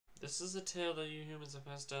This is a tale that you humans have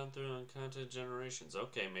passed down through uncounted generations.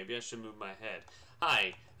 Okay, maybe I should move my head.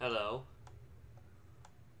 Hi, hello.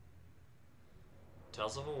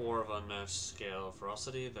 Tales of a war of unmatched scale,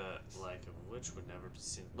 ferocity that like of which would never be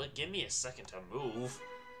seen. Look, give me a second to move.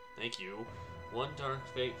 Thank you. One dark,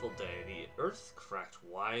 fateful day, the earth cracked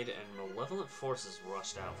wide and malevolent forces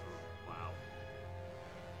rushed out from it. Wow.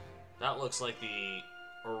 That looks like the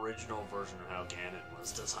original version of how Ganon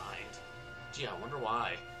was designed. Gee, I wonder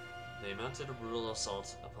why. They mounted a brutal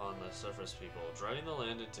assault upon the surface people, driving the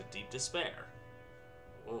land into deep despair.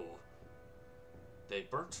 Whoa. They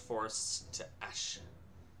burnt forests to ash,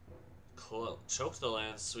 choked the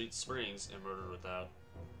land's sweet springs, and murdered without...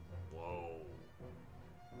 Whoa.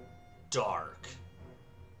 Dark.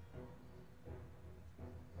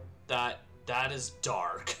 That is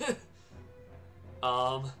dark.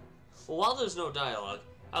 Well, while there's no dialogue,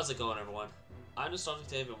 how's it going, everyone? I'm Nostalgic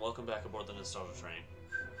Dave, and welcome back aboard the Nostalgia Train.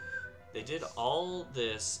 They did all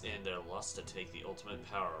this in their lust to take the ultimate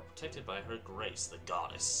power, protected by her grace, the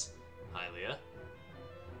goddess. Hi, Leah.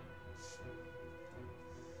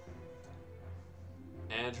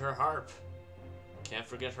 And her harp. Can't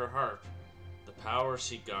forget her harp. The power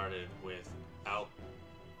she guarded without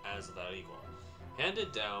equal.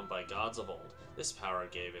 Handed down by gods of old, this power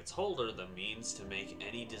gave its holder the means to make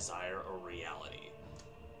any desire a reality.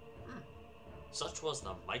 Such was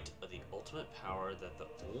the might of the ultimate power that the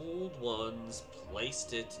old ones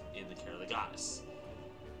placed it in the care of the goddess.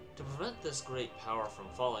 To prevent this great power from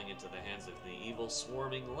falling into the hands of the evil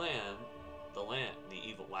swarming land,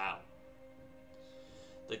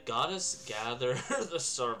 the goddess gathered the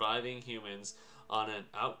surviving humans on an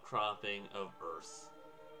outcropping of earth.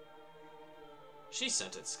 She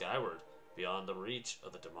sent it skyward, beyond the reach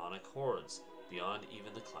of the demonic hordes, beyond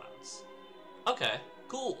even the clouds. Okay,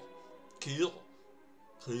 cool.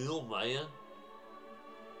 Cool, man.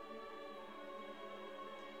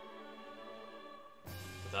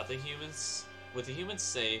 With the humans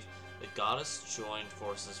safe, the goddess joined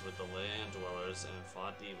forces with the land dwellers and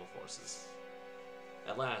fought the evil forces.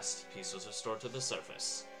 At last, peace was restored to the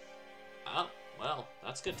surface. Oh, well,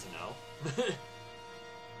 that's good to know.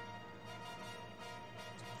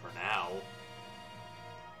 For now.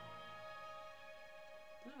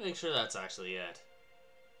 Let me make sure that's actually it.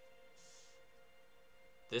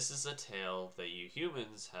 This is a tale that you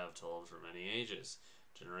humans have told for many ages,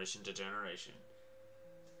 generation to generation.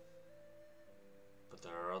 But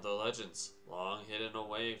there are other legends, long hidden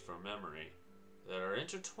away from memory, that are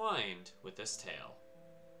intertwined with this tale.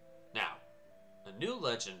 Now, a new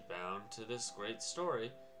legend bound to this great story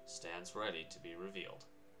stands ready to be revealed.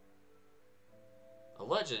 A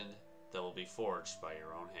legend that will be forged by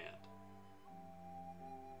your own hand.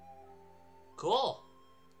 Cool.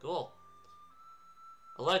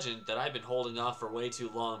 A legend that I've been holding off for way too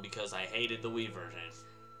long because I hated the Wii version.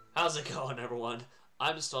 How's it going, everyone?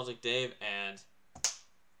 I'm Nostalgic Dave, and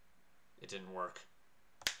it didn't work.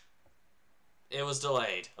 It was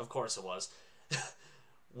delayed. Of course it was.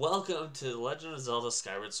 Welcome to The Legend of Zelda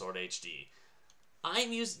Skyward Sword HD.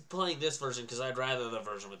 I'm used to playing this version because I'd rather the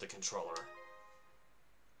version with the controller.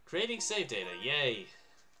 Creating save data, yay.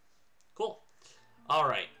 Cool.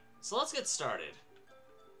 Alright, so let's get started.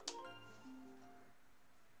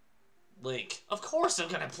 Link. Of course I'm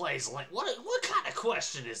gonna play as Link. What kind of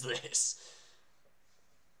question is this?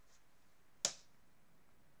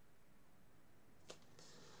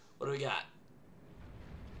 What do we got?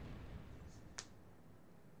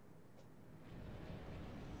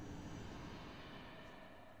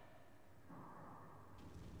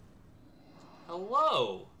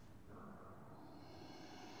 Hello.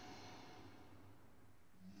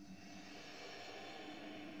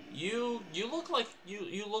 You look like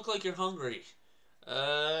you look like you're hungry.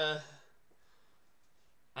 I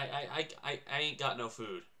ain't got no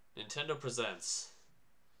food. Nintendo presents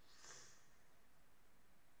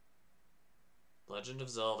Legend of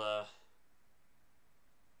Zelda.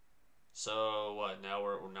 So what? Now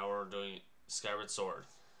we're doing Skyward Sword.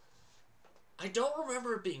 I don't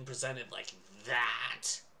remember it being presented like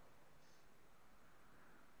that.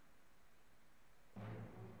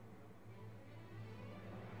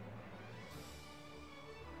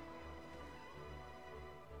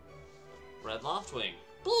 Red Loftwing.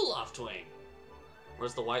 Blue Loftwing.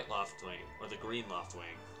 Where's the white Loftwing? Or the green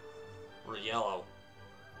Loftwing? Or yellow?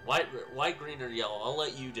 White, green, or yellow? I'll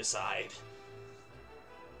let you decide.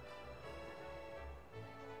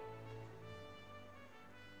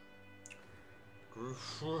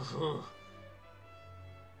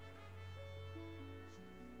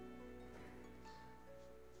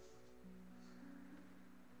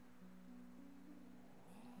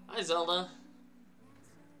 Hi, Zelda.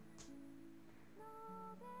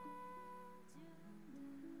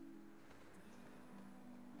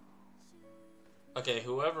 Okay,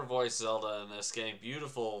 whoever voiced Zelda in this game,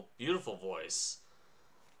 beautiful, beautiful voice.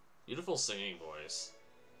 Beautiful singing voice.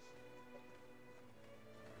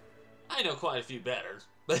 I know quite a few better,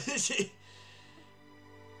 but...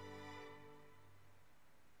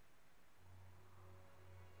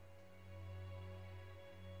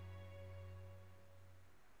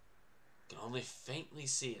 Can only faintly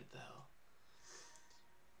see it, though.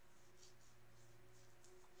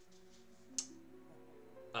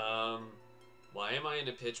 Why am I in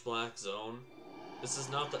a pitch black zone? This is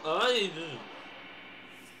not the...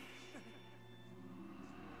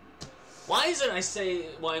 Why is it I say,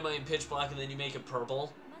 why am I in pitch black, and then you make it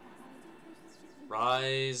purple?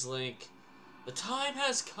 Rise, Link. The time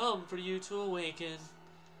has come for you to awaken.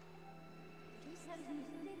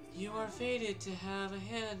 You are fated to have a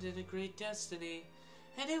hand in a great destiny,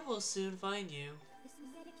 and it will soon find you.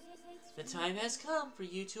 The time has come for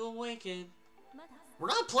you to awaken. We're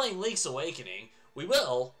not playing Link's Awakening. We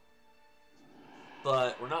will,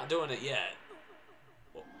 but we're not doing it yet.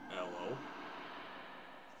 Oh, hello.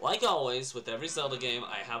 Like always, with every Zelda game,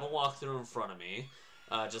 I have a walkthrough in front of me,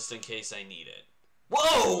 just in case I need it.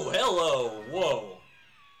 Whoa! Hello! Whoa!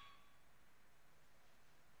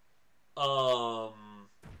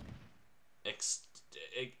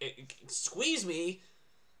 Squeeze me!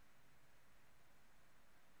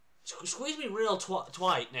 Squeeze me real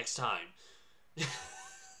twite next time.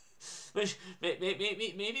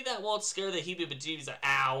 Maybe that won't scare the heebie-bejeebies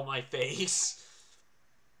out of my face.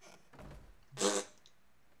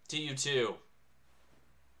 To you too.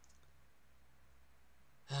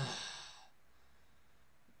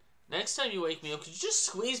 Next time you wake me up, could you just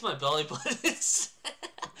squeeze my belly button?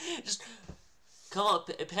 Just come on,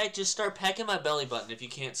 just start pecking my belly button if you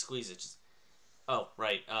can't squeeze it. Just... Oh,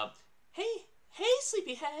 right. Hey,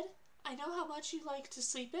 sleepyhead. I know how much you like to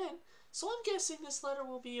sleep in, so I'm guessing this letter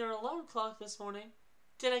will be your alarm clock this morning.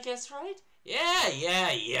 Did I guess right?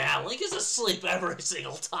 Yeah. Link is asleep every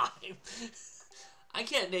single time. I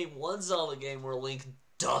can't name one Zelda game where Link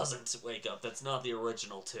doesn't wake up. That's not the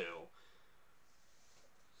original 2.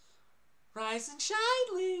 Rise and shine,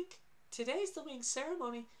 Link. Today's the wing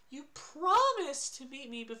ceremony. You promised to meet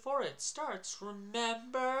me before it starts,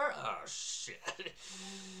 remember? Oh, shit.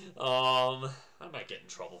 I might get in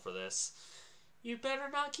trouble for this. You better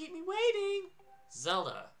not keep me waiting.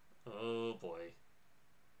 Zelda. Oh, boy.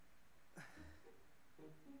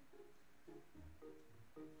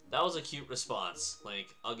 That was a cute response, Link.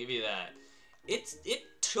 I'll give you that. It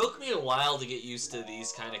took me a while to get used to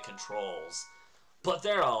these kind of controls. But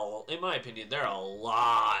they're all, in my opinion, they're a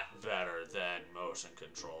lot better than motion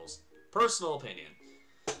controls. Personal opinion.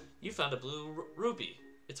 You found a blue rupee.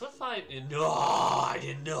 It's what 5... No, I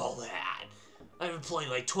didn't know that. I've been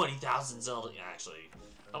playing like 20,000 Zelda... Actually,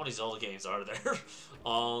 how many Zelda games are there?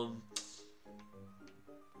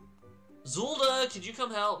 Zulda, could you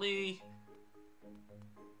come help me?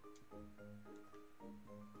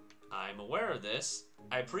 I'm aware of this.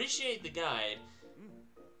 I appreciate the guide.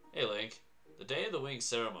 Hey, Link. The day of the wing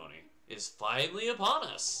ceremony is finally upon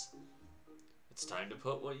us. It's time to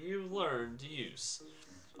put what you've learned to use.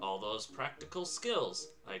 All those practical skills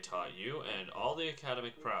I taught you and all the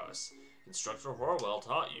academic prowess Instructor Horwell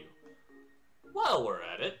taught you. While we're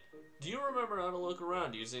at it, do you remember how to look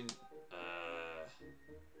around using...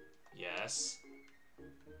 Yes.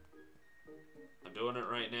 I'm doing it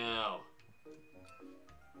right now.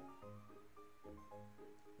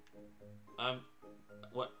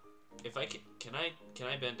 What? If I can I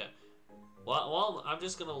bend down? Well, I'm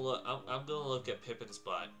just gonna look. I'm gonna look at Pippin's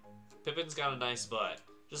butt. Pippin's got a nice butt.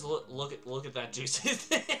 Just look at that juicy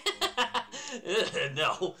thing.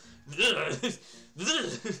 No.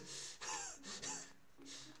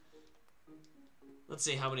 Let's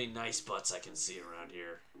see how many nice butts I can see around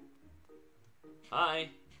here. Hi.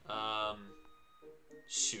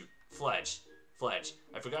 Shoot. Fledge.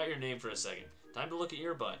 I forgot your name for a second. Time to look at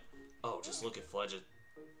your butt. Oh, just look at Fledge.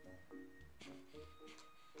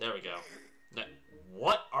 There we go. Now,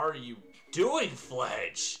 what are you doing,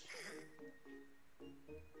 Fledge?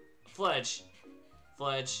 Fledge,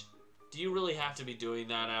 do you really have to be doing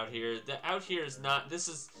that out here? Out here is not,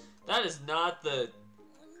 that is not the...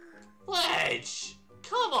 Fledge!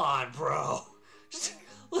 Come on, bro! Just,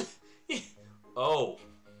 oh,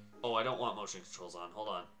 I don't want motion controls on.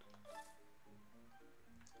 Hold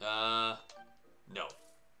on. No.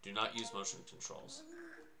 Do not use motion controls.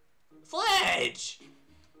 Fledge!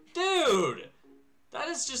 Dude! That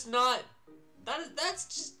is just not... That's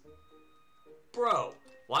just... Bro,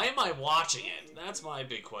 why am I watching it? That's my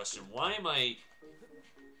big question. Why am I...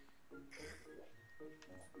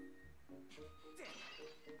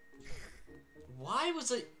 Why was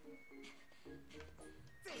it...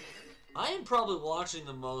 I am probably watching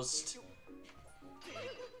the most...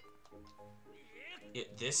 Yeah,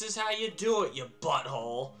 this is how you do it, you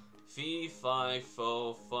butthole. Fee, fi,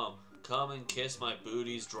 fo, fum. Come and kiss my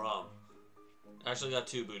booty's drum. Actually got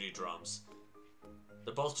 2 booty drums.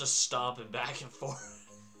 They're both just stomping back and forth.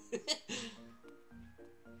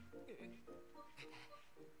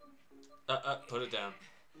 Put it down.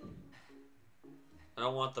 I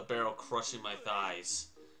don't want the barrel crushing my thighs.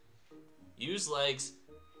 Use legs,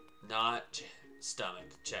 not stomach,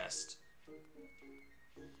 chest.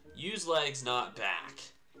 Use legs, not back.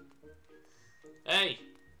 Hey!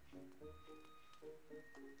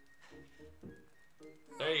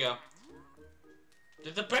 There you go.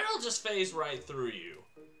 Did the barrel just phase right through you?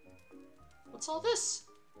 What's all this?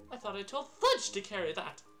 I thought I told Fudge to carry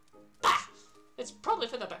that. Bah! It's probably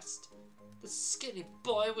for the best. The skinny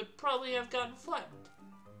boy would probably have gotten flattened.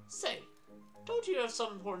 Say, don't you have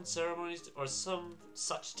some important ceremonies or some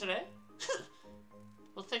such today?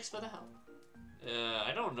 Well, thanks for the help.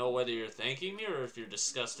 I don't know whether you're thanking me or if you're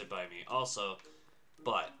disgusted by me. Also,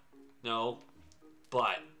 no,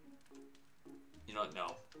 you know what, no.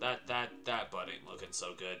 That butt ain't looking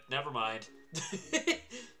so good. Never mind.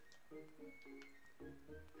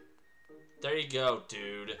 There you go,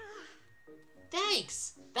 dude.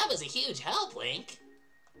 Thanks! That was a huge help, Link.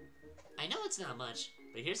 I know it's not much,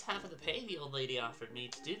 but here's half of the pay the old lady offered me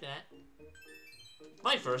to do that.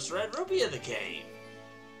 My first red rupee of the game.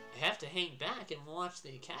 I have to hang back and watch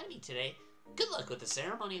the academy today. Good luck with the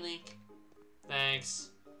ceremony, Link.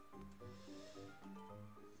 Thanks.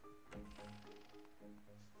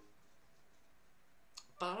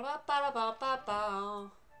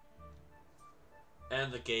 Ba-da-ba-ba-ba-ba-ba.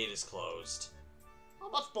 And the gate is closed. How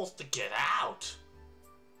am I supposed to get out?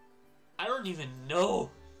 I don't even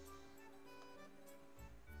know.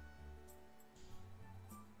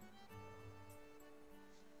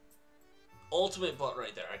 Ultimate butt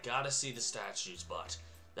right there. I gotta see the statue's butt.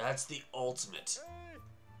 That's the ultimate. Hey.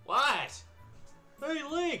 What? Hey,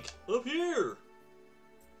 Link! Up here!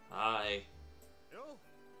 Hi. Yo.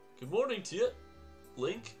 Good morning to you.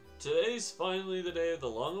 Link, today's finally the day of the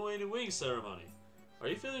long-awaited wing ceremony. Are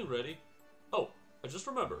you feeling ready? Oh, I just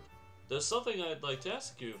remembered. There's something I'd like to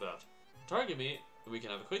ask you about. Target me, and we can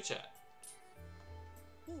have a quick chat.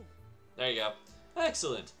 Ooh. There you go.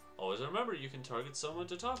 Excellent. Always remember you can target someone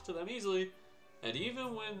to talk to them easily. And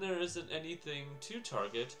even when there isn't anything to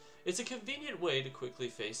target, it's a convenient way to quickly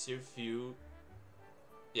face your few...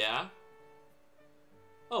 Yeah?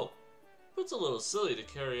 Oh, it's a little silly to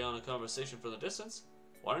carry on a conversation from the distance.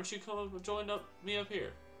 Why don't you come up and join me up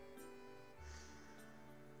here?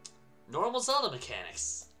 Normal Zelda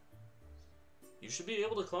mechanics. You should be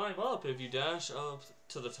able to climb up if you dash up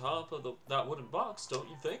to the top of that wooden box, don't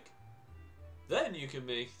you think? Then you can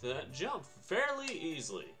make that jump fairly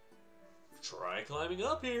easily. Try climbing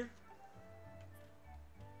up here.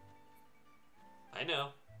 I know.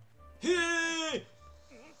 Hey!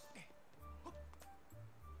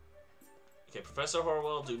 Okay, Professor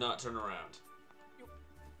Horwell, do not turn around.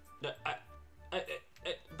 No,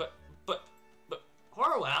 but,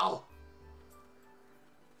 Horwell!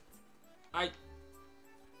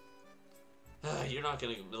 You're not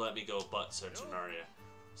gonna let me go butt searching, are you?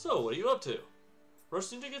 So, what are you up to?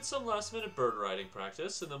 Rushing to get some last-minute bird riding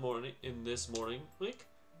practice in this morning, Link?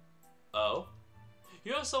 Oh?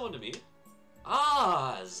 You have someone to meet?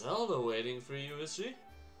 Ah, Zelda waiting for you, is she?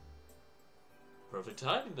 Perfect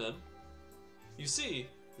timing, then. You see,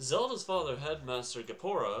 Zelda's father, Headmaster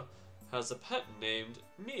Gapora, has a pet named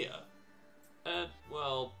Mia. And,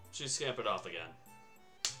 well, she scampered off again.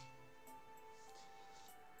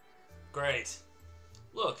 Great.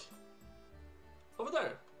 Look. Over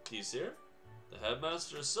there. Do you see her? The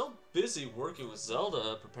headmaster is so busy working with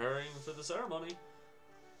Zelda preparing for the ceremony.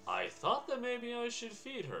 I thought that maybe I should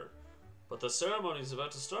feed her. But the ceremony is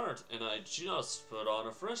about to start, and I just put on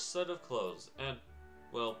a fresh set of clothes. And,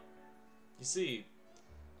 well, you see...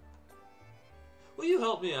 Will you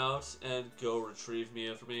help me out and go retrieve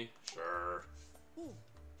Mia for me? Sure.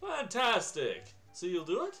 Fantastic! So you'll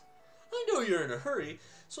do it? I know you're in a hurry,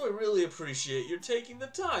 so I really appreciate your taking the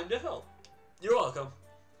time to help. You're welcome.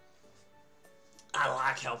 I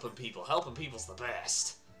like helping people. Helping people's the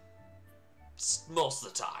best. Most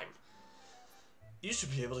of the time. You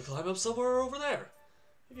should be able to climb up somewhere over there.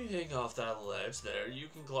 If you hang off that ledge there, you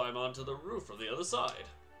can climb onto the roof from the other side.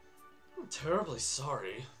 I'm terribly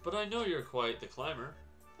sorry, but I know you're quite the climber.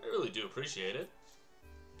 I really do appreciate it.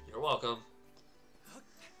 You're welcome.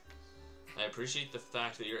 I appreciate the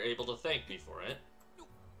fact that you're able to thank me for it.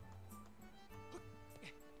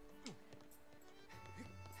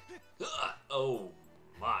 Oh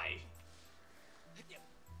my.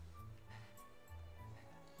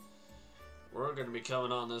 going to be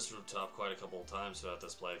coming on this rooftop quite a couple of times throughout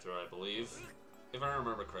this playthrough, I believe. If I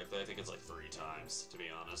remember correctly, I think it's like 3 times, to be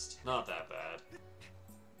honest. Not that bad.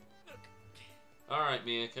 Alright,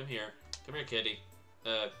 Mia, come here. Come here, kitty.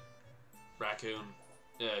 Raccoon.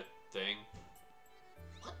 Thing.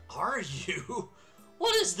 What are you?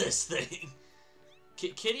 What is this thing?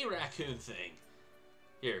 Kitty raccoon thing.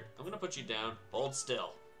 Here, I'm gonna put you down. Hold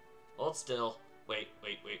still. Hold still. Wait.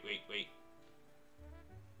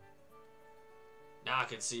 Now I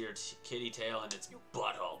can see your kitty tail and its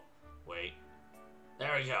butthole. Wait.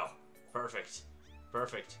 There we go. Perfect.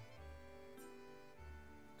 Perfect.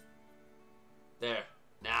 There.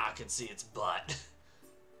 Now I can see its butt.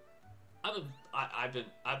 I've been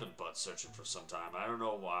butt searching for some time. I don't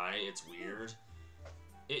know why. It's weird.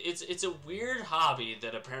 It's a weird hobby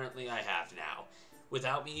that apparently I have now,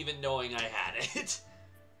 without me even knowing I had it.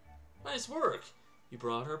 Nice work. You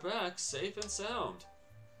brought her back safe and sound.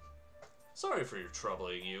 Sorry for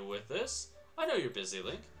troubling you with this. I know you're busy,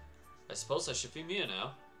 Link. I suppose I should be Mia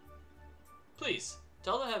now. Please,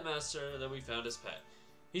 tell the headmaster that we found his pet.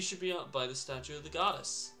 He should be up by the statue of the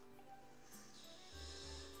goddess.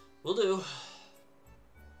 Will do.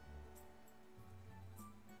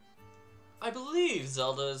 I believe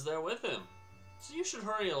Zelda is there with him, so you should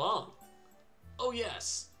hurry along. Oh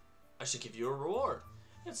yes, I should give you a reward.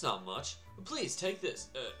 It's not much, but please take this.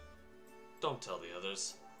 Don't tell the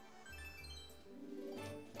others.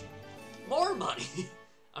 More money.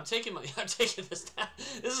 I'm taking this.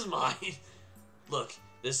 This is mine. Look,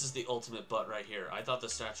 this is the ultimate butt right here. I thought the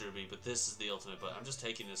statue would be, but this is the ultimate butt. I'm just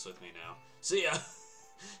taking this with me now. See ya.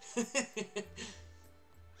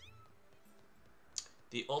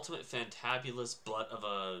 The ultimate fantabulous butt of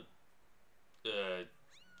a...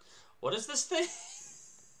 what is this thing?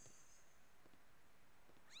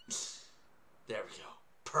 There we go.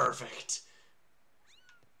 Perfect.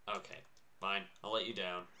 Okay, fine. I'll let you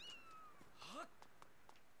down.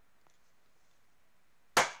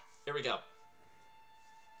 Here we go.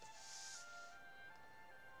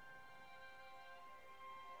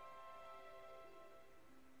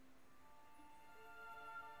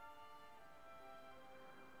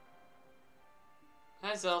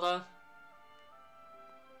 Hi, Zelda.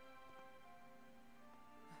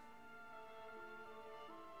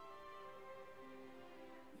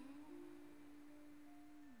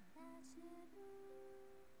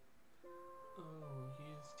 Oh,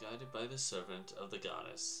 youth guided by the servant of the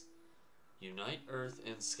goddess. Unite earth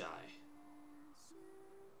and sky.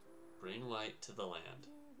 Bring light to the land.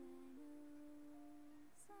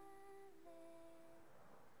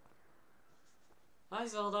 Hi,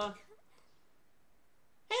 Zelda.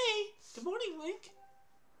 Hey, good morning, Link.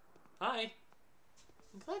 Hi.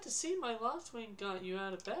 I'm glad to see my Loftwing got you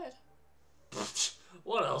out of bed.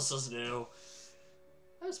 What else is new?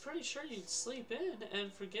 I was pretty sure you'd sleep in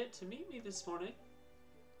and forget to meet me this morning.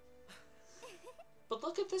 But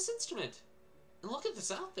look at this instrument. And look at this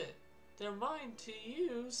outfit. They're mine to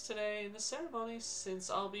use today in the ceremony since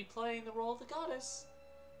I'll be playing the role of the goddess.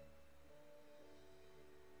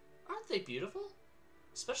 Aren't they beautiful?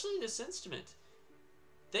 Especially this instrument.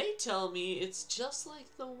 They tell me it's just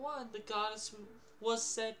like the one the goddess was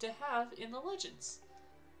said to have in the legends.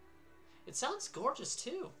 It sounds gorgeous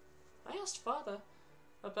too. I asked Father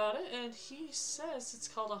about it and he says it's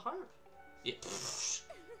called a harp. Yeah,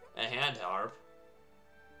 a hand harp.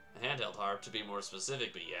 A handheld harp to be more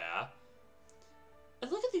specific, but yeah.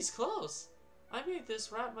 And look at these clothes. I made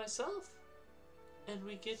this wrap myself. And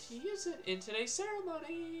we get to use it in today's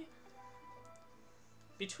ceremony.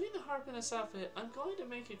 Between the harp and this outfit, I'm going to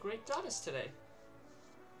make a great goddess today.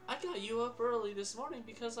 I got you up early this morning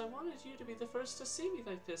because I wanted you to be the first to see me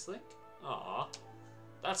like this, Link. Aw,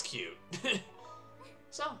 that's cute.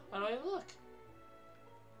 So, how do I look?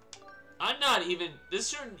 I'm not even... This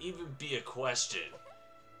shouldn't even be a question.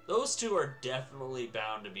 Those two are definitely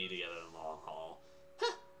bound to be together in the long haul.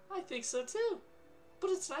 Huh, I think so too. But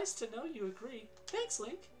it's nice to know you agree. Thanks,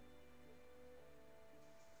 Link.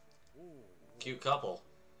 Cute couple.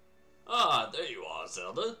 Ah, there you are,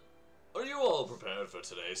 Zelda. Are you all prepared for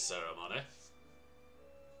today's ceremony?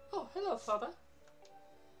 Oh, hello, Father.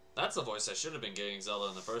 That's the voice I should have been giving Zelda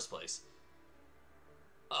in the first place.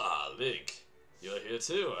 Ah, Link. You're here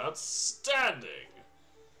too. Outstanding!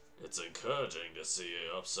 It's encouraging to see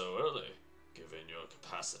you up so early, given your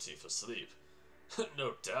capacity for sleep.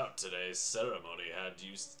 No doubt today's ceremony had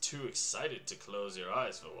you too excited to close your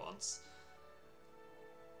eyes for once.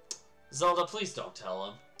 Zelda, please don't tell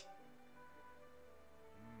him.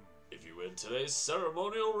 If you win today's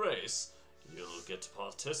ceremonial race, you'll get to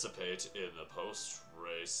participate in the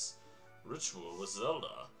post-race ritual with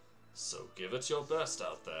Zelda. So give it your best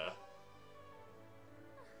out there.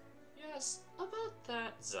 Yes, about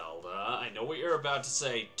that, Zelda. I know what you're about to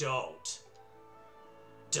say. Don't.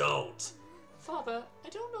 Don't. Father, I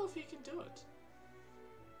don't know if you can do it.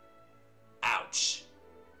 Ouch.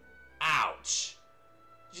 Ouch.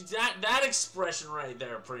 That expression right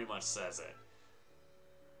there pretty much says it.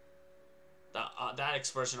 That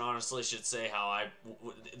expression honestly should say how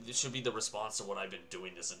it should be the response to what I've been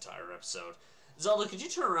doing this entire episode. Zelda, could you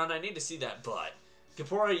turn around? I need to see that butt.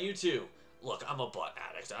 Kapora, you too. Look, I'm a butt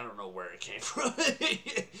addict. I don't know where it came from.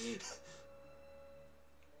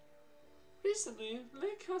 Recently,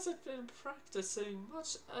 Link hasn't been practicing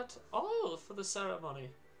much at all for the ceremony.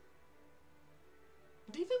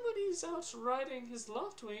 And even when he's out riding his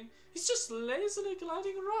Loftwing, he's just lazily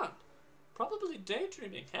gliding around. Probably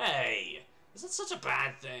daydreaming. Hey! Is that such a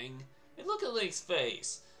bad thing? Hey, look at Link's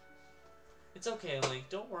face. It's okay, Link.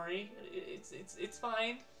 Don't worry. It's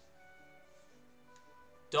fine.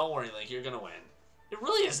 Don't worry, Link. You're gonna win. It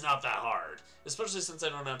really is not that hard. Especially since I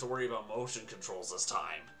don't have to worry about motion controls this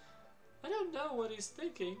time. I don't know what he's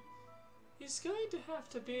thinking. He's going to have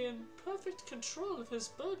to be in perfect control of his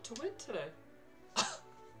bird to win today.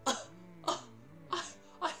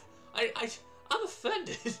 I'm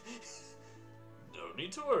offended. No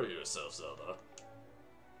need to worry yourself, Zelda.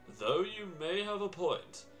 Though you may have a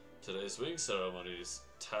point, today's wing ceremonies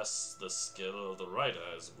tests the skill of the rider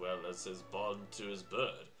as well as his bond to his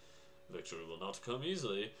bird. Victory will not come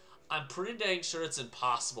easily. I'm pretty dang sure it's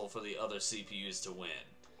impossible for the other CPUs to win.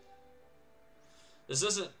 This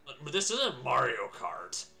isn't Mario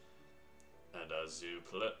Kart. And as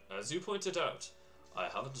you pointed out, I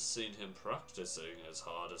haven't seen him practicing as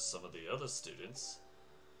hard as some of the other students.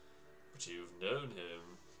 But you've known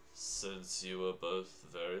him since you were both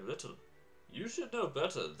very little. You should know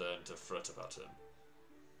better than to fret about him.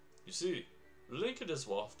 You see, Link and his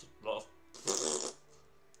Loftwing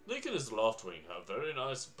have very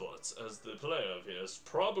nice butts, as the player here is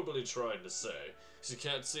probably trying to say, because he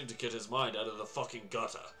can't seem to get his mind out of the fucking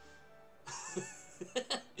gutter.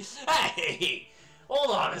 Hey!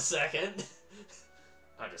 Hold on a second!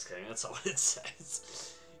 I'm just kidding, that's not what it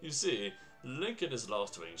says. You see, Link and his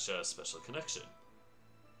Loftwing share a special connection.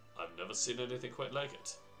 I've never seen anything quite like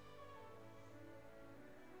it.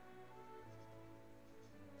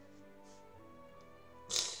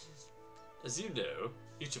 As you know,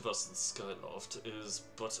 each of us in Skyloft is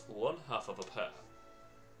but one half of a pair.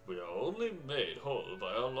 We are only made whole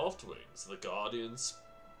by our Loftwings, the guardians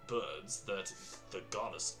birds that the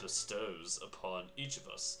goddess bestows upon each of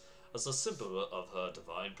us as a symbol of her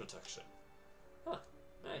divine protection. Huh,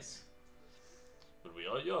 nice. When we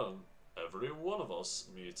are young, every one of us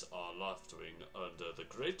meets our Loftwing under the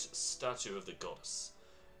great statue of the goddess.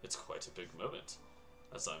 It's quite a big moment,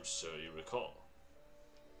 as I'm sure you recall.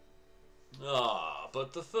 Ah,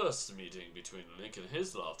 but the first meeting between Link and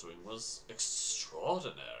his Loftwing was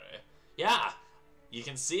extraordinary. Yeah, you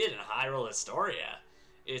can see it in Hyrule Historia.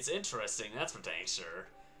 It's interesting, that's for dang sure.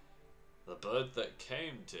 The bird that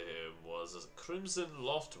came to him was a crimson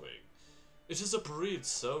Loftwing. It is a breed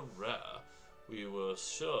so rare, we were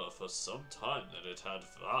sure for some time that it had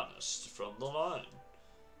vanished from the line.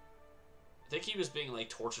 I think he was being, like,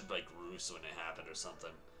 tortured by Groose when it happened or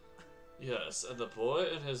something. Yes, and the boy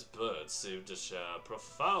and his bird seemed to share a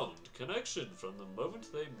profound connection from the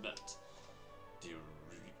moment they met. Do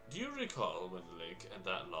you recall when Link and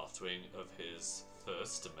that Loftwing of his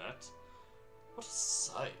first met? What a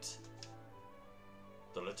sight!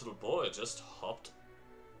 The little boy just hopped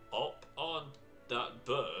up on that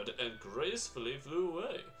bird and gracefully flew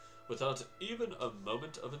away, without even a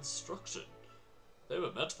moment of instruction. They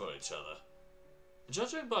were meant for each other.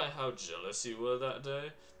 Judging by how jealous you were that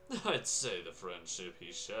day, I'd say the friendship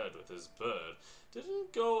he shared with his bird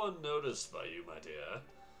didn't go unnoticed by you, my dear.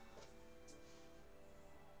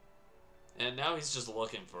 And now he's just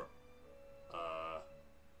looking for...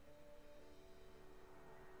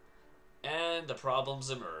 And the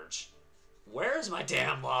problems emerge. Where's my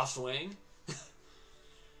damn Loftwing?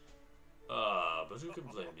 But who can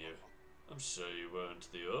blame you? I'm sure you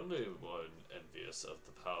weren't the only one envious of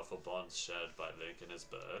the powerful bonds shared by Link and his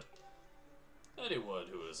bird. Anyone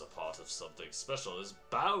who is a part of something special is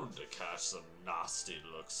bound to catch some nasty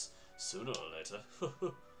looks sooner or later.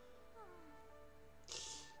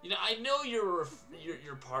 You know, I know you're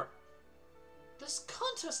part. This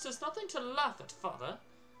contest is nothing to laugh at, Father.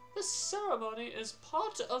 This ceremony is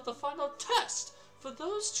part of the final test for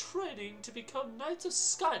those training to become Knights of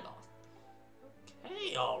Skyloft.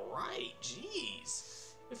 Okay, alright,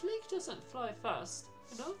 jeez. If Link doesn't fly fast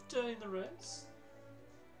enough during the race,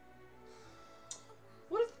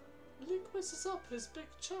 what if Link messes up his big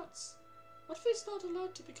chance? What if he's not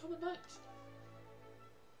allowed to become a knight?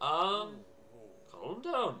 Calm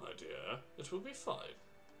down, my dear. It will be fine.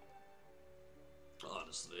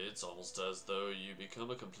 Honestly, it's almost as though you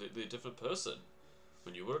become a completely different person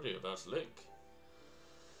when you worry about Link.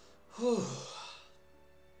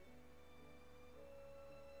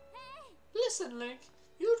 Listen, Link,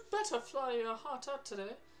 you'd better fly your heart out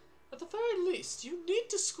today. At the very least, you need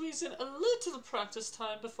to squeeze in a little practice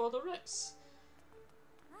time before the race.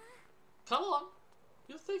 Come on,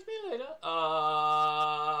 you'll thank me later.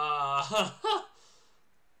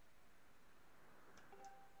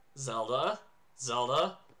 Zelda.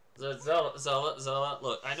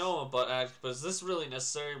 Look, I know I'm a butt addict, but is this really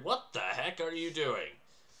necessary? What the heck are you doing?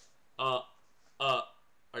 Are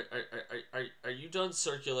you done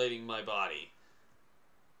circulating my body?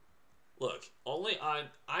 Look, only I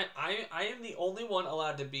am the only one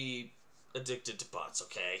allowed to be addicted to butts,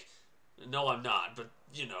 okay? No, I'm not, but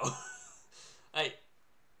you know,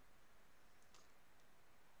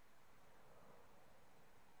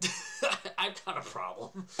 I've got a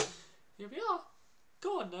problem. Here we are.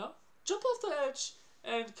 Go on now. Jump off the edge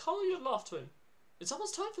and call your Loftwing. It's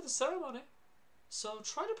almost time for the ceremony. So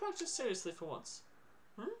try to practice seriously for once.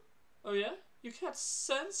 Oh yeah? You can't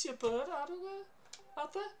sense your bird out there?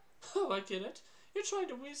 Oh, I get it. You're trying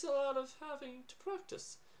to weasel out of having to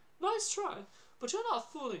practice. Nice try, but you're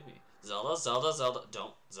not fooling me. Zelda,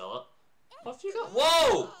 don't, Zelda. Off you go.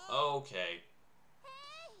 Whoa! Okay.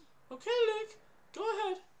 Okay, Link. Go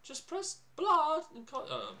ahead. Just press blood and call.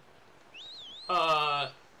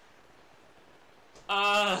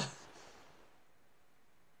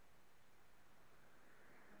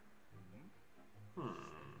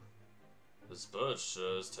 This bird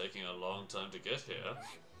sure is taking a long time to get here.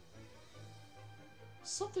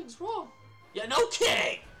 Something's wrong. Yeah, no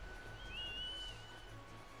kidding!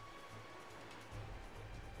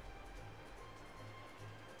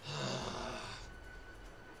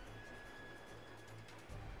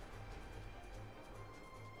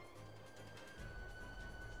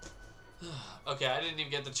 Okay, I didn't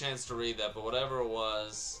even get the chance to read that, but whatever it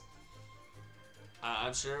was,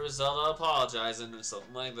 I'm sure it was Zelda apologizing or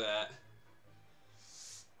something like that.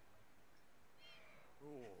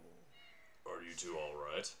 Are you two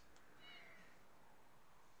alright?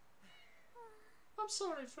 I'm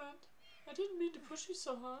sorry, friend. I didn't mean to push you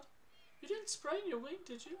so hard. You didn't sprain your wing,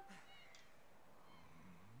 did you?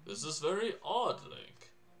 This is very odd,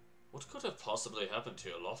 Link. What could have possibly happened to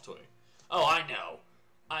your Loftwing? Oh, I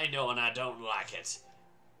know, and I don't like it.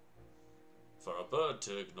 For a bird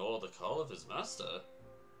to ignore the call of his master,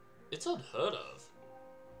 it's unheard of.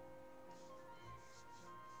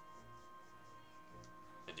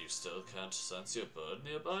 And you still can't sense your bird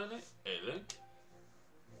nearby, Link?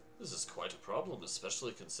 This is quite a problem,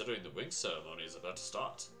 especially considering the wing ceremony is about to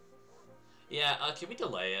start. Yeah, can we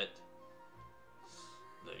delay it?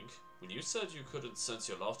 Link, when you said you couldn't sense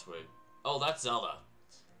your Loftwing... Oh, that's Zelda.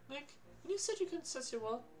 Link, when you said you couldn't sense your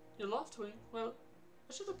Loftwing, well,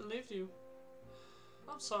 I should have believed you.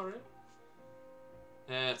 I'm sorry.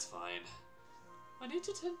 It's fine. I need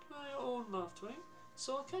to tend my own Loftwing,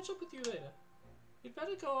 so I'll catch up with you later. You'd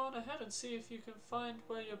better go on ahead and see if you can find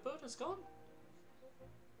where your bird has gone.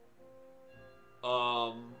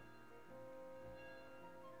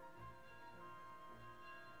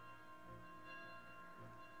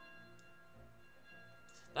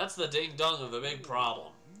 That's the ding-dong of a big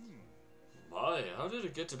problem. My, how did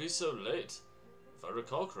it get to be so late? If I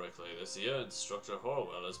recall correctly, this year Instructor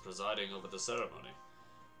Horwell is presiding over the ceremony.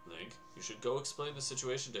 Link, you should go explain the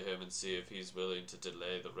situation to him and see if he's willing to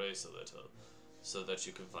delay the race a little, so that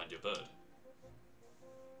you can find your bird.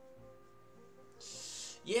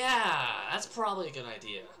 Yeah, that's probably a good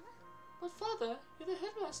idea. But Father, you're the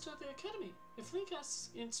headmaster of the academy. If Link asks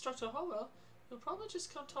Instructor Horwell, he'll probably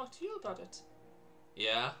just come talk to you about it.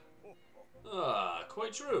 Yeah? Ah,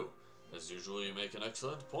 quite true. As usual, you make an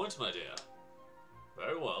excellent point, my dear.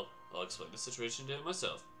 Very well, I'll explain the situation to him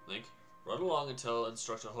myself. Link, run along and tell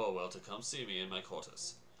Instructor Horwell to come see me in my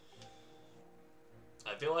quarters.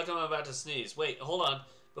 I feel like I'm about to sneeze. Wait, hold on.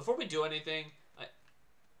 Before we do anything,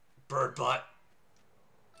 Bird butt.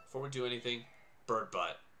 Before we do anything, bird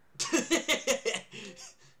butt.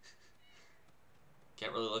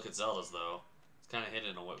 Can't really look at Zelda's, though. It's kind of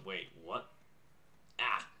hidden. Wait, what?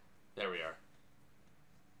 Ah, there we are.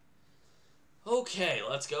 Okay,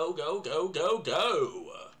 let's go, go.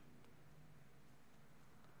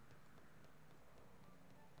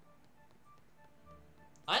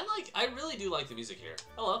 I really do like the music here.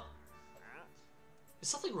 Hello. Is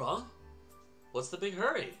something wrong? What's the big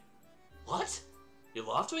hurry? What? Your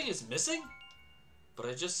Loftwing is missing? But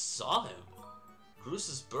I just saw him.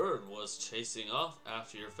 Bruce's bird was chasing off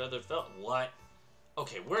after your feather fell. What?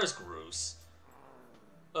 Okay, where's Groose?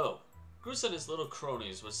 Oh, Groose and his little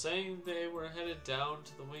cronies were saying they were headed down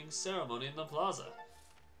to the wing ceremony in the plaza.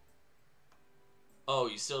 Oh,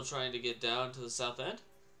 you still trying to get down to the south end?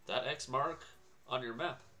 That X mark on your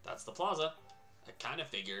map, that's the plaza. I kind of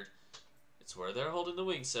figured. It's where they're holding the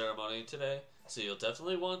wing ceremony today, so you'll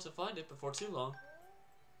definitely want to find it before too long.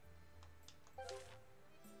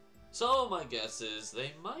 So my guess is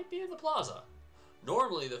they might be in the plaza.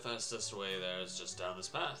 Normally the fastest way there is just down this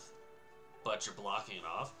path, but you're blocking it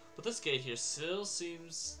off. But this gate here still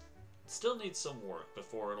needs some work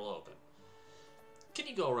before it'll open. Can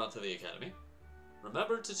you go around to the academy?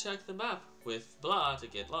 Remember to check the map with blah to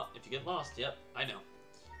get lost. If you get lost, yep, I know.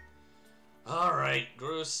 Alright,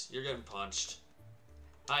 Groose, you're getting punched.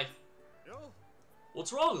 Hi. No.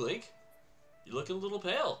 What's wrong, Link? You're looking a little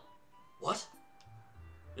pale. What?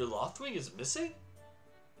 Your Loftwing is missing?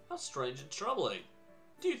 How strange and troubling.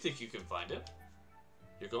 Do you think you can find him?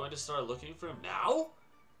 You're going to start looking for him now?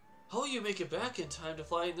 How will you make it back in time to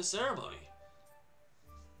fly in the ceremony?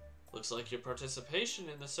 Looks like your participation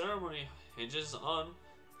in the ceremony hinges on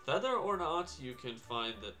whether or not you can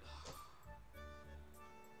find the...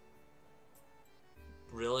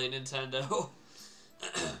 Really, Nintendo?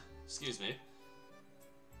 Excuse me.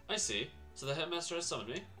 I see. So the headmaster has summoned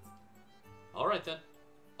me? Alright then.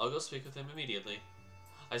 I'll go speak with him immediately.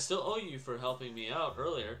 I still owe you for helping me out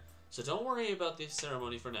earlier, so don't worry about the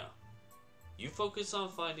ceremony for now. You focus on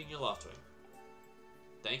finding your Loftwing.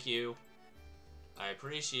 Thank you. I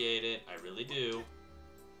appreciate it. I really do.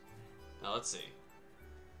 Now let's see.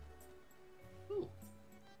 Ooh.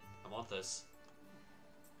 I want this.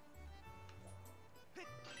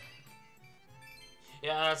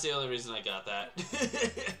 Yeah, that's the only reason I got that.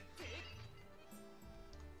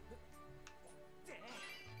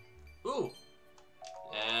 Ooh.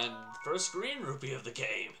 And first green rupee of the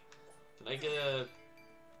game. Can I get a...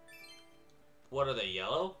 What are they,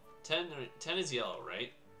 yellow? 10 is yellow,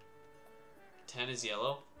 right? 10 is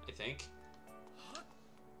yellow, I think.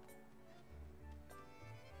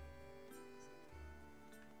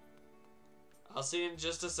 I'll see you in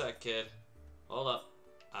just a sec, kid. Hold up.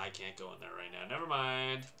 I can't go in there right now. Never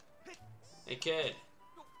mind. Hey, kid.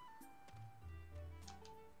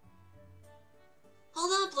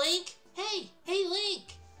 Hold on, Blink! Hey! Hey,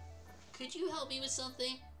 Link! Could you help me with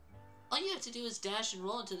something? All you have to do is dash and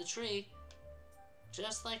roll into the tree.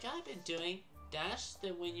 Just like I've been doing. Dash,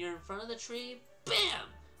 then when you're in front of the tree, BAM!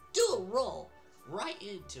 Do a roll right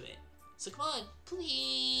into it. So come on,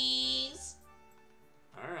 please!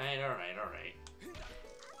 Alright, alright, alright.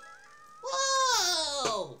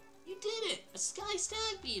 Whoa! You did it! A sky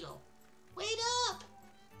stag beetle! Wait up!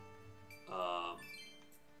 Well,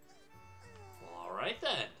 alright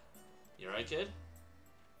then. You alright, kid?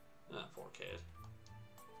 Ah, poor kid.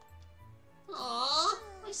 Aww,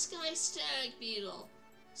 my sky stag beetle.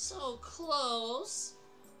 So close.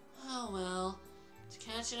 Oh well. To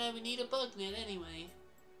catch it, I would need a bug net anyway.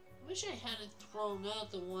 I wish I hadn't thrown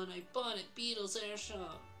out the one I bought at Beetle's Air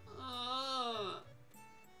Shop.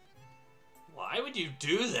 Why would you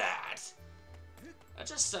do that? That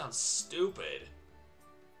just sounds stupid.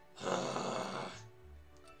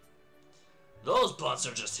 Those butts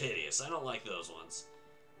are just hideous. I don't like those ones.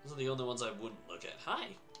 Those are the only ones I wouldn't look at. Hi.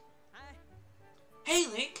 Hi. Hey,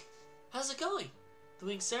 Link! How's it going? The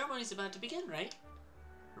wing ceremony's about to begin, right?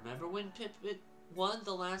 Remember when Pip won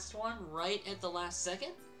the last one right at the last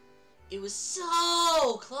second? It was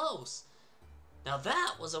so close! Now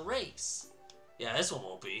that was a race. Yeah, this one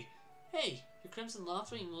won't be. Hey, your Crimson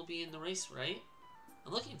Loftwing will be in the race, right?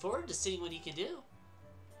 I'm looking forward to seeing what he can do.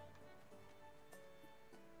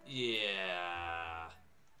 Yeah.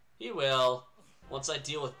 He will. Once I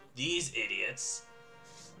deal with these idiots.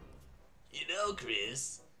 You know,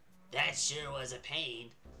 Chris, that sure was a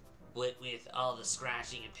pain. What with all the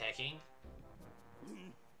scratching and pecking.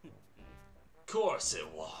 Course it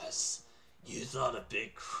was. You thought a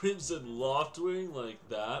big Crimson Loftwing like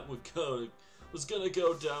that was gonna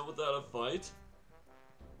go down without a fight?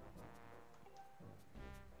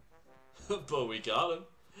 But we got him.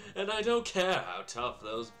 And I don't care how tough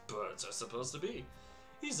those birds are supposed to be.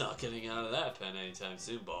 He's not getting out of that pen anytime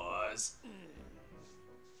soon, boys.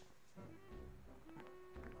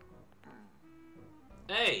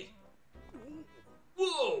 Hey!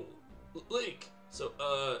 Whoa! Link! So,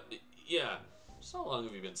 yeah. So how long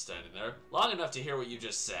have you been standing there? Long enough to hear what you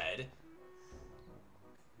just said.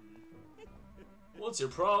 What's your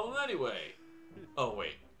problem anyway? Oh,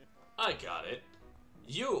 wait. I got it.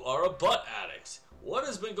 You are a butt addict. What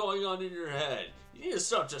has been going on in your head? You need to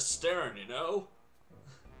stop just staring, you know?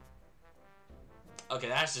 Okay,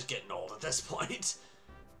 that's just getting old at this point.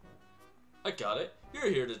 I got it. You're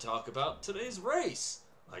here to talk about today's race.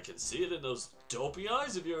 I can see it in those dopey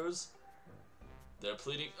eyes of yours. They're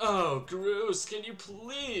pleading, oh, Groose, can you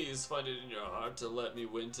please find it in your heart to let me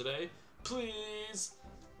win today? Please.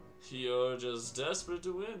 You're just desperate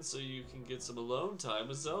to win so you can get some alone time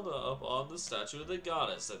with Zelda up on the statue of the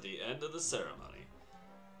goddess at the end of the ceremony.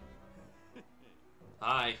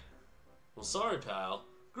 Hi. Well, sorry, pal.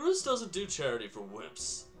 Groose doesn't do charity for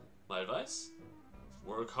wimps. My advice?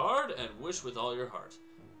 Work hard and wish with all your heart.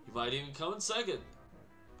 You might even come in second.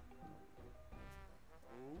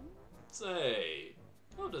 Say,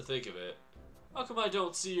 come to think of it, how come I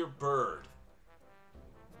don't see your bird?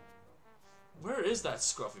 Where is that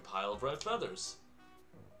scruffy pile of red feathers?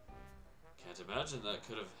 Can't imagine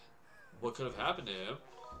what could have happened to him.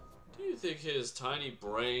 Do you think his tiny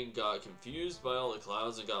brain got confused by all the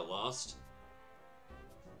clouds and got lost?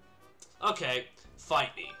 Okay, fight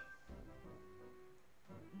me.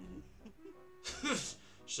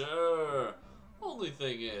 Sure. Only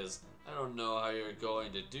thing is, I don't know how you're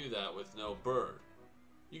going to do that with no bird.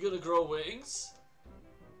 You gonna grow wings?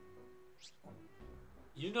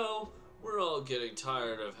 You know, we're all getting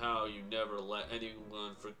tired of how you never let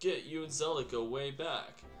anyone forget you and Zelda go way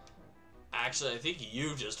back. Actually, I think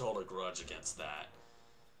you just hold a grudge against that.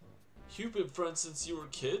 You've been friends since you were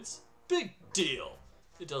kids? Big deal!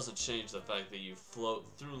 It doesn't change the fact that you float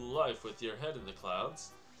through life with your head in the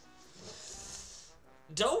clouds.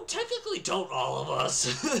 Technically don't all of us.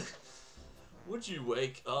 Would you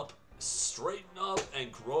wake up, straighten up,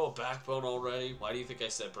 and grow a backbone already? Why do you think I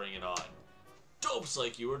said bring it on? Dopes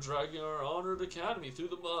like you are dragging our honored academy through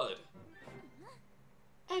the mud.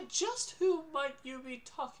 And just who might you be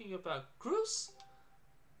talking about, Groose?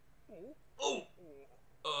 Oh,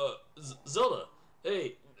 Zelda.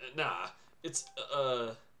 Hey, nah, it's,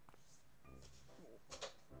 oh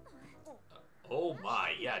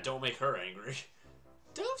my, yeah, don't make her angry.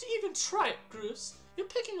 Don't even try it, Groose. You're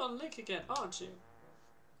picking on Link again, aren't you?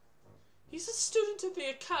 He's a student at the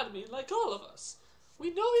academy, like all of us. We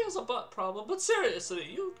know he has a butt problem, but seriously,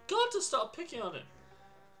 you've got to stop picking on him.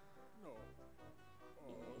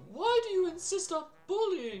 Why do you insist on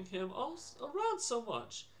bullying him all around so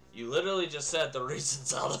much? You literally just said the reason,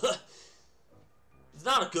 Zelda. It's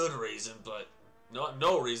not a good reason, but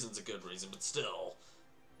no reason's a good reason, but still.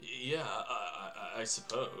 Yeah, I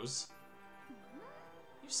suppose.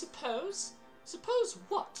 You suppose? Suppose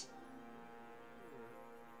what?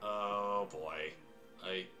 Oh boy.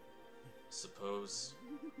 I suppose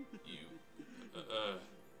you...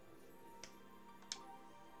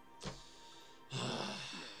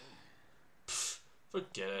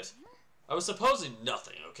 Forget it. I was supposing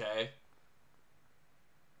nothing, okay?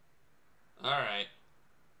 Alright.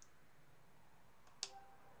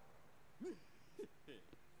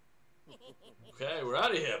 Okay, we're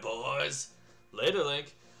out of here, boys. Later,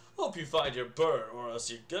 Link. Hope you find your bird, or else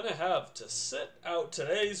you're gonna have to sit out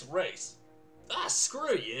today's race. Ah,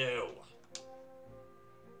 screw you.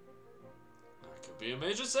 That could be a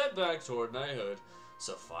major setback toward knighthood.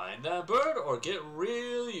 So find that bird or get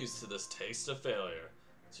real used to this taste of failure.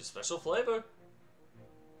 It's your special flavor.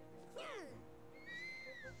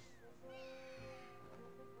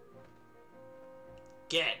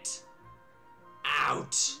 Get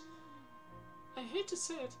out. I hate to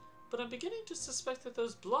say it, but I'm beginning to suspect that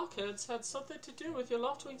those blockheads had something to do with your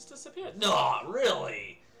Loftwing's disappearance. No,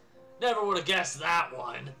 really? Never would have guessed that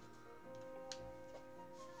one.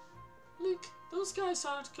 Link, those guys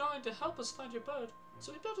aren't going to help us find your bird,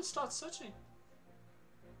 so we better start searching.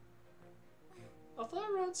 I'll fly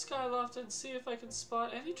around Skyloft and see if I can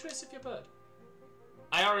spot any trace of your bird.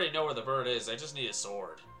 I already know where the bird is, I just need a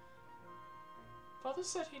sword. Father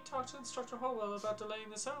said he talked to Instructor Holwell about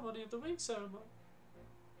delaying the ceremony of the wing ceremony.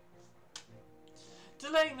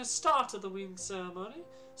 Delaying the start of the wing ceremony,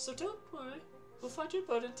 so don't worry, we'll find your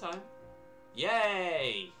bird in time.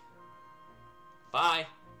 Yay! Bye.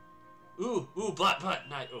 Ooh, butt,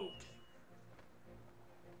 night, ooh.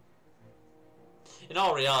 In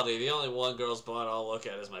all reality, the only one girl's butt I'll look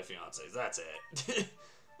at is my fiance's. That's it.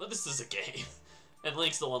 But this is a game. And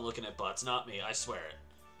Link's the one looking at butts, not me, I swear it.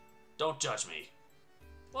 Don't judge me.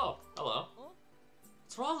 Whoa, hello.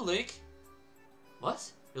 What's wrong, Link? What?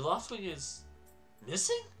 Your Loftwing is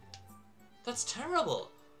missing? That's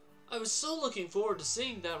terrible. I was so looking forward to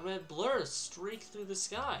seeing that red blur streak through the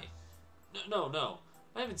sky. No.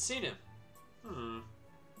 I haven't seen him.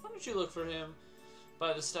 Why don't you look for him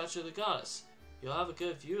by the statue of the goddess? You'll have a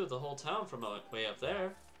good view of the whole town from way up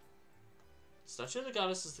there. Statue of the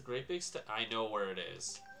goddess is the great big I know where it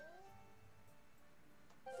is.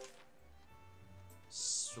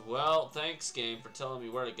 Well, thanks, game, for telling me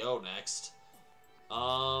where to go next.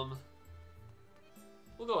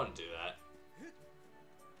 we'll go ahead and do that.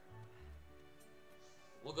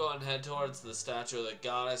 We'll go ahead and head towards the statue of the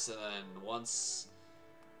goddess, and then once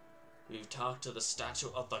we've talked to the statue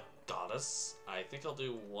of the goddess, I think I'll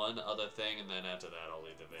do one other thing, and then after that I'll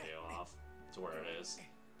leave the video off to where it is.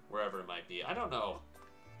 Wherever it might be. I don't know.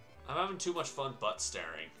 I'm having too much fun butt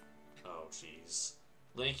staring. Oh, jeez.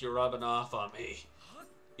 Link, you're rubbing off on me.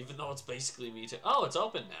 Even though it's basically me too. Oh, it's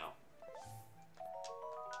open now.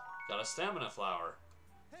 Got a stamina flower.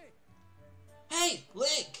 Hey,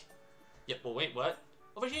 Link! Yep, well, wait, what?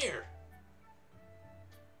 Over here!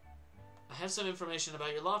 I have some information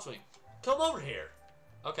about your Loftwing. Come over here!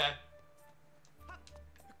 Okay.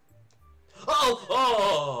 Oh!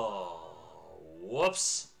 Oh!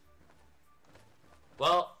 Whoops.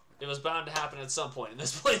 Well, it was bound to happen at some point in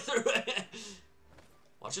this playthrough.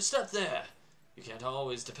 Watch your step there. You can't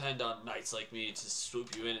always depend on knights like me to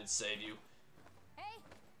swoop you in and save you. Hey.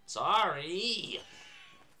 Sorry.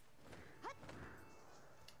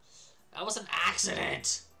 That was an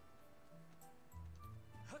accident.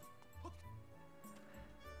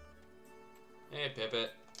 Hey, Pippet.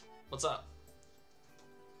 What's up?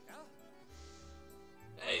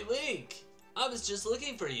 Hey, Link. I was just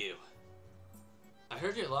looking for you. I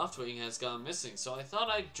heard your Loftwing has gone missing, so I thought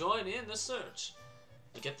I'd join in the search.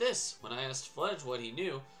 And get this, when I asked Fledge what he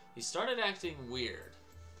knew, he started acting weird.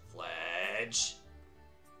 Fledge.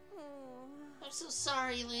 I'm so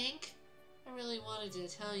sorry, Link. I really wanted to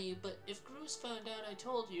tell you, but if Groose found out I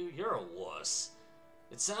told you, You're a wuss.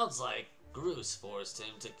 It sounds like Groose forced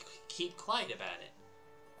him to keep quiet about it.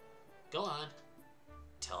 Go on.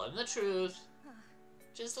 Tell him the truth.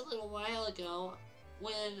 just a little while ago,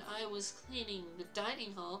 when I was cleaning the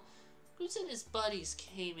dining hall, Groose and his buddies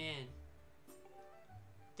came in.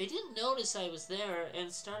 They didn't notice I was there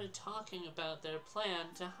and started talking about their plan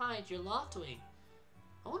to hide your Loftwing.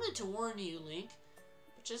 I wanted to warn you, Link,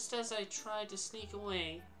 but just as I tried to sneak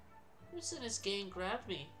away, Groose and his gang grabbed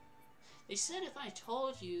me. They said if I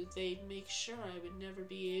told you, they'd make sure I would never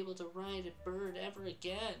be able to ride a bird ever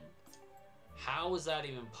again. How is that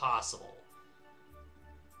even possible?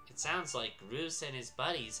 It sounds like Groose and his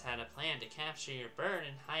buddies had a plan to capture your bird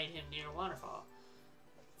and hide him near a waterfall.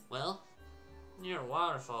 Well, near a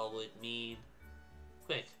waterfall would mean...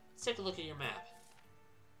 Quick, let's take a look at your map.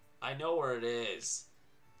 I know where it is.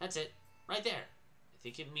 That's it, right there. I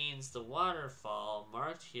think it means the waterfall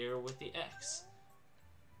marked here with the X.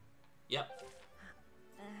 Yep.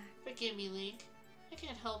 Forgive me, Link. I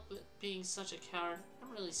can't help but being such a coward.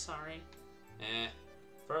 I'm really sorry.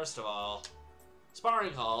 First of all,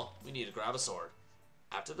 sparring hall, we need to grab a sword.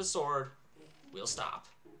 After the sword, we'll stop.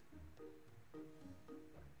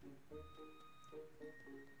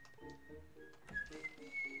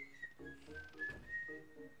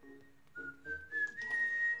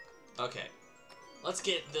 Okay, let's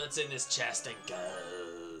get what's in this chest and go.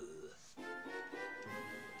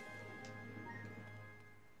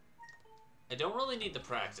 I don't really need the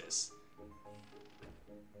practice.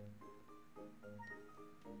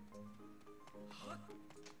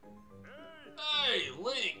 Hey,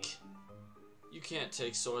 Link! You can't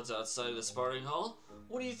take swords outside of the sparring hall.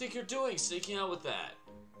 What do you think you're doing sneaking out with that?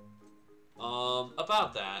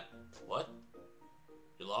 About that. What?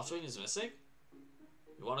 Your Loftwing is missing?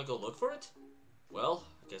 You want to go look for it? Well,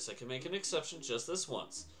 I guess I can make an exception just this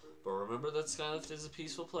once. But remember that Skyward is a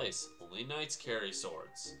peaceful place. Only knights carry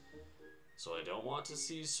swords. So I don't want to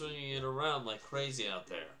see you swinging it around like crazy out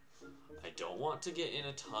there. I don't want to get in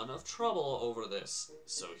a ton of trouble over this.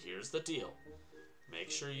 So here's the deal. Make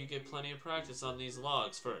sure you get plenty of practice on these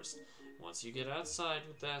logs first. Once you get outside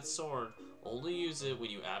with that sword, only use it when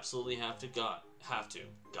you absolutely have to. Got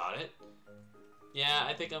it? Yeah,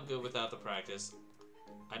 I think I'm good without the practice.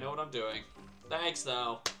 I know what I'm doing. Thanks,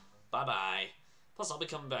 though. Bye-bye. Plus, I'll be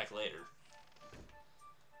coming back later.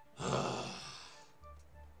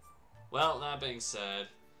 Well, that being said...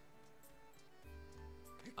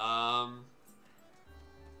 What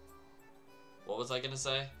was I gonna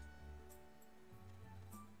say?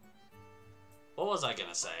 What was I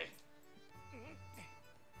gonna say?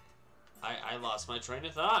 I lost my train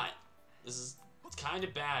of thought. This is kind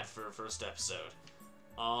of bad for a first episode.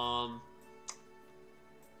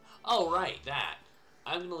 Oh, right, that.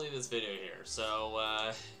 I'm gonna leave this video here.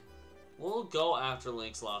 So, we'll go after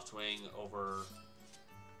Link's Loftwing over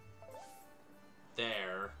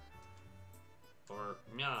there. Or,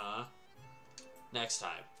 yeah, next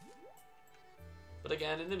time. But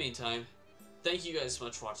again, in the meantime, thank you guys so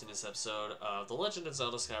much for watching this episode of The Legend of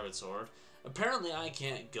Zelda Skyward Sword. Apparently, I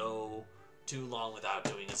can't go too long without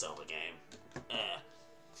doing a Zelda game.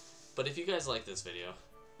 But if you guys like this video,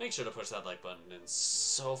 make sure to push that like button, and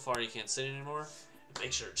so far you can't say it anymore.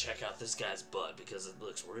 Make sure to check out this guy's butt because it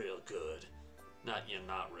looks real good. Not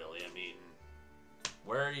really. I mean,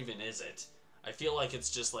 where even is it? I feel like it's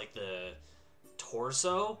just like the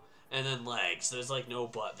torso and then legs. There's like no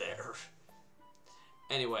butt there.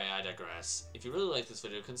 Anyway, I digress. If you really like this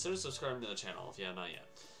video, consider subscribing to the channel if you have not yet.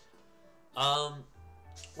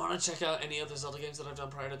 Want to check out any other Zelda games that I've done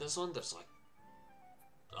prior to this one? There's like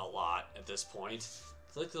a lot at this point.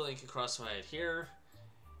 Click the link across right here.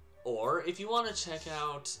 Or if you want to check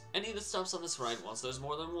out any of the stops on this ride once there's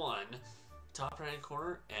more than one, top right hand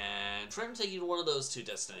corner, and try to take you to one of those two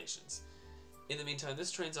destinations. In the meantime,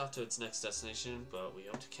 this train's off to its next destination, but we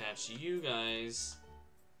hope to catch you guys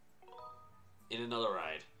in another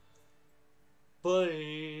ride. Bye!